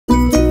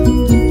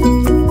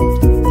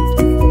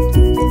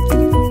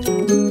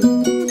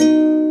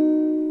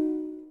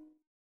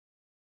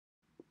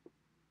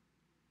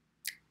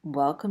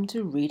Welcome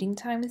to Reading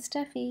Time with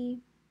Steffi.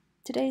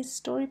 Today's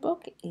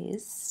storybook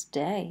is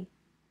Stay,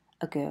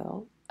 a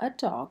Girl, a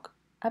Dog,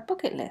 a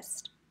Bucket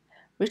List,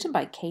 written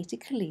by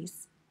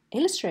Klise,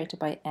 illustrated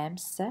by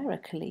Sarah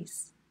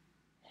Klise.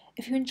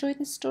 If you enjoy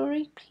this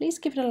story, please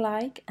give it a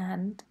like,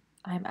 and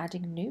I'm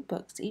adding new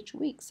books each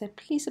week, so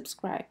please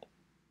subscribe.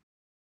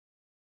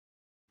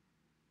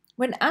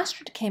 When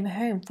Astrid came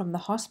home from the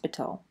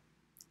hospital,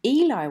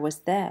 Eli was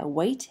there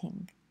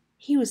waiting.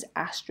 He was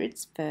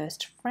Astrid's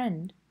first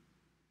friend.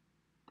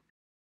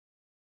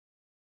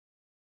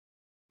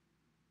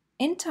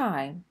 In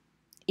time,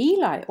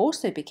 Eli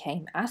also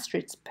became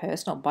Astrid's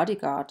personal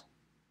bodyguard,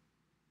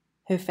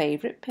 her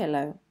favourite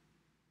pillow,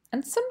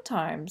 and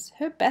sometimes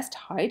her best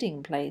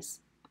hiding place.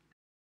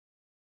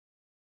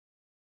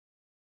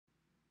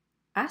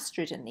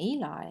 Astrid and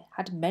Eli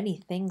had many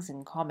things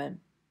in common.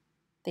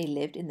 They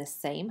lived in the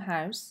same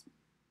house,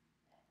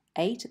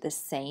 ate at the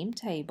same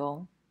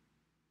table,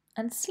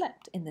 and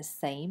slept in the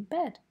same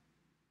bed.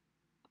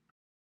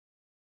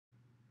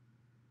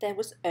 There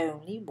was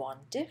only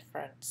one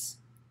difference.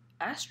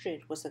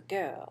 Astrid was a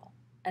girl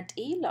and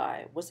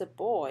Eli was a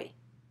boy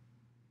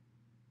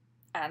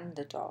and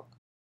a dog.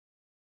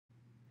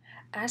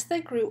 As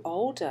they grew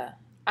older,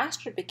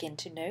 Astrid began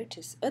to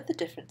notice other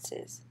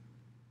differences.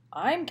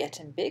 "I'm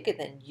getting bigger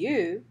than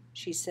you,"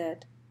 she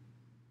said.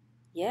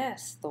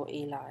 "Yes," thought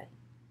Eli,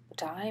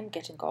 "but I'm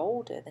getting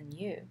older than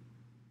you."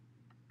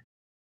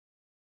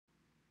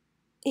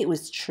 It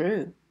was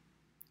true.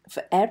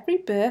 For every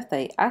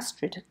birthday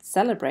Astrid had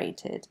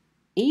celebrated,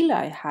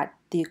 Eli had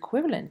the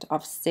equivalent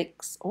of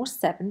 6 or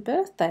 7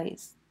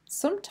 birthdays,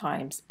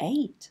 sometimes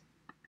 8.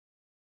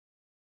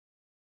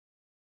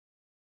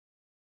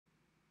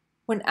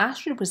 When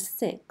Astrid was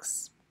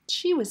 6,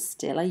 she was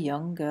still a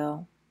young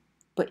girl,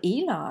 but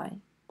Eli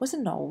was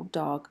an old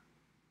dog.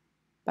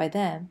 By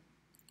then,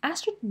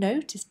 Astrid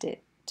noticed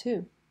it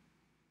too.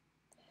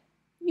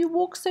 "You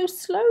walk so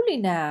slowly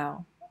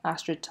now,"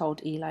 Astrid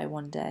told Eli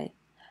one day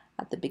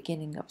at the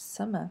beginning of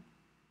summer.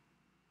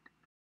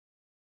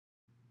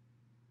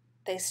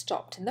 They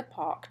stopped in the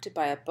park to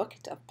buy a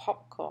bucket of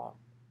popcorn.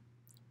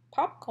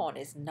 "Popcorn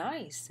is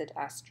nice," said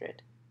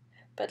Astrid,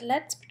 "but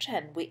let's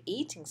pretend we're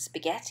eating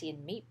spaghetti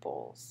and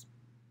meatballs."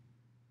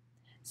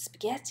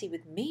 "Spaghetti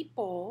with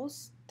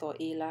meatballs,"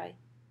 thought Eli.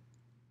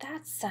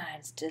 "That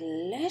sounds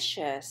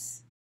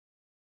delicious."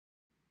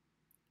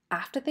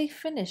 After they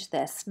finished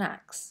their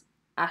snacks,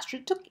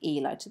 Astrid took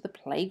Eli to the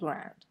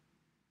playground.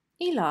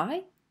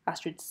 "Eli,"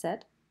 Astrid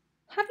said,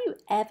 "have you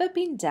ever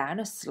been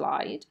down a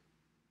slide?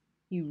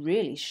 You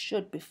really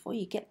should before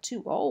you get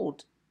too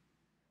old."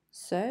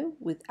 So,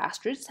 with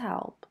Astrid's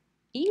help,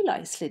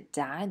 Eli slid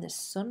down the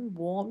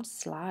sun-warmed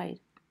slide.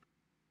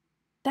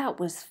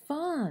 That was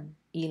fun,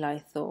 Eli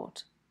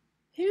thought.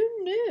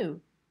 Who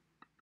knew?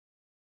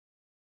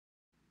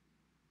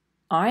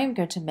 "I'm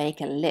going to make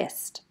a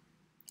list,"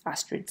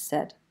 Astrid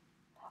said,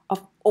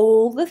 "of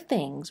all the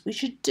things we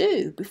should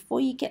do before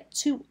you get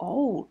too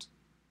old.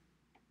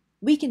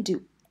 We can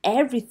do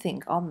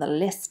everything on the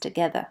list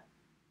together."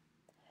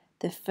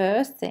 The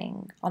first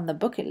thing on the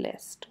bucket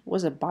list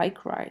was a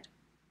bike ride.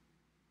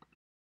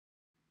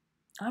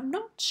 "I'm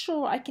not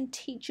sure I can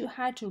teach you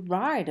how to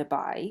ride a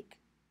bike,"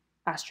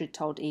 Astrid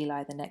told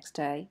Eli the next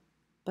day,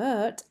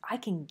 "but I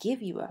can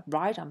give you a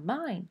ride on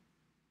mine."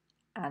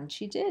 And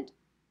she did.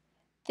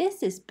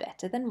 "This is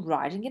better than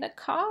riding in a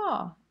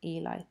car,"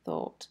 Eli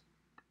thought.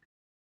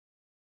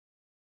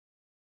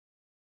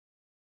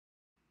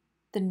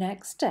 The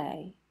next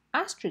day,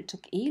 Astrid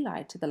took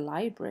Eli to the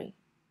library,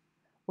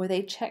 where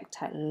they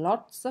checked out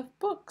lots of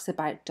books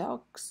about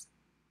dogs.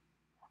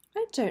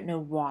 "I don't know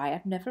why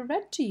I've never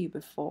read to you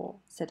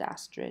before," said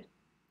Astrid.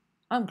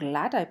 "I'm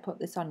glad I put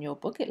this on your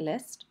bucket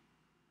list."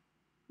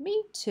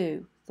 "Me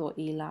too," thought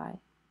Eli,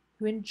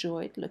 who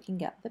enjoyed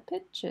looking at the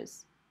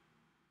pictures.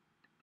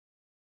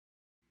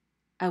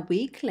 A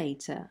week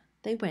later,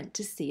 they went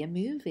to see a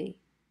movie.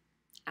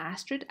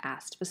 Astrid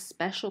asked for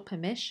special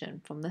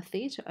permission from the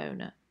theatre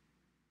owner.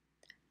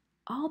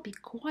 "I'll be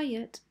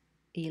quiet,"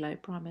 Eli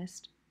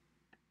promised.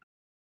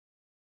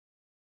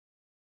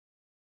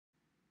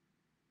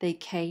 They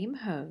came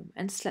home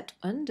and slept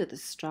under the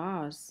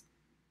stars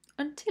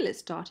until it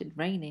started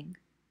raining.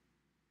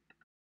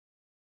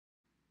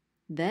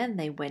 Then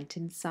they went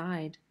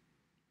inside.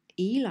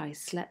 Eli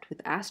slept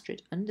with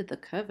Astrid under the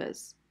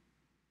covers.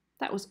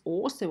 That was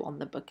also on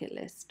the bucket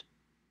list.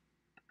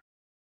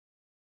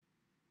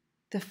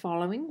 The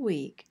following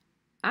week,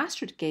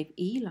 Astrid gave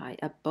Eli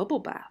a bubble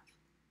bath.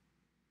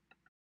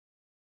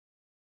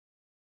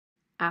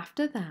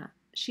 After that,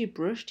 she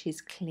brushed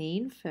his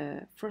clean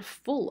fur for a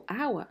full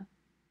hour.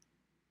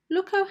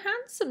 "Look how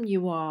handsome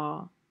you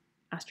are,"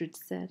 Astrid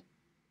said.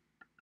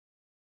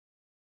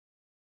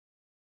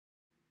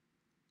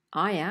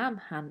 "I am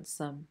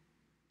handsome,"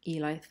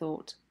 Eli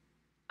thought.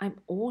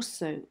 "I'm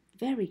also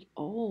very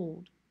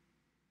old."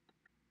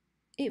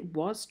 It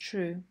was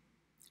true.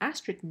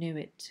 Astrid knew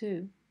it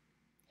too.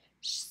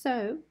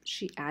 So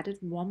she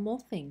added one more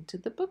thing to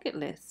the bucket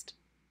list.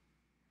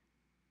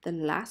 The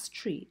last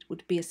treat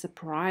would be a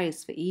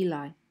surprise for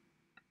Eli.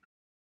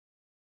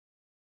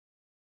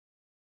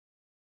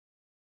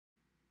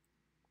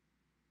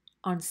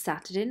 On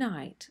Saturday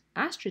night,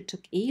 Astrid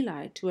took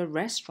Eli to a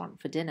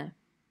restaurant for dinner.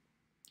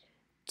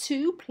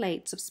 2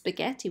 plates of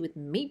spaghetti with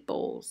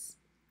meatballs,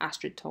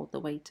 Astrid told the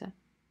waiter.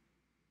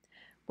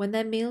 When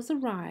their meals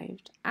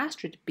arrived,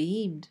 Astrid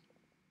beamed.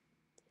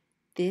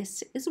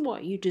 This is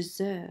what you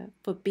deserve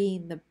for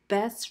being the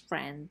best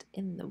friend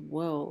in the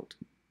world.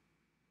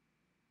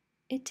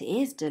 It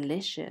is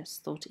delicious,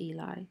 thought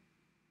Eli,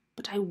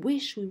 but I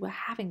wish we were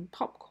having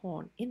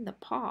popcorn in the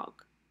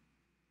park.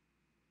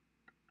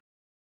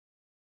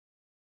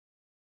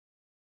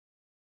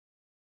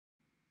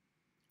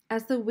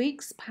 As the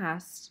weeks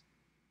passed,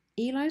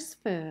 Eli's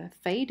fur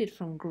faded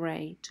from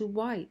grey to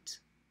white.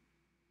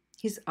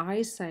 His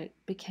eyesight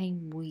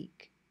became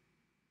weak.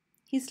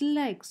 His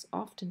legs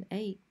often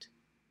ached.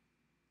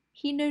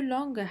 He no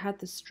longer had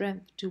the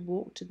strength to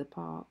walk to the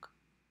park.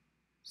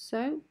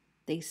 So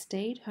they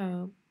stayed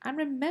home and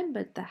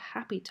remembered the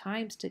happy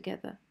times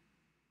together.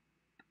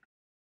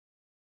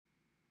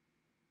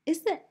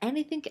 Is there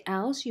anything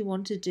else you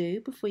want to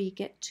do before you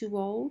get too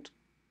old?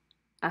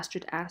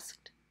 Astrid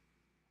asked.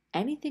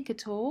 Anything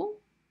at all?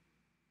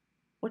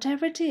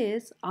 Whatever it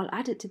is, I'll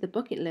add it to the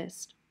bucket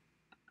list.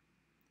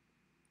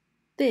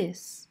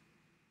 This,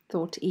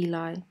 thought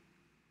Eli.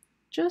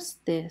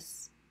 Just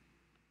this.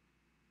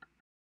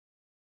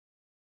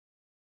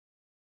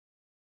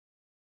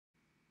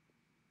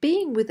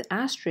 Being with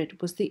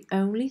Astrid was the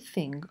only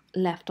thing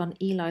left on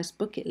Eli's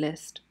bucket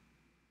list.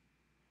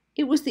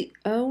 It was the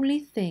only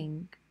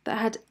thing that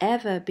had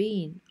ever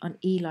been on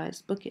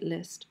Eli's bucket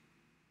list.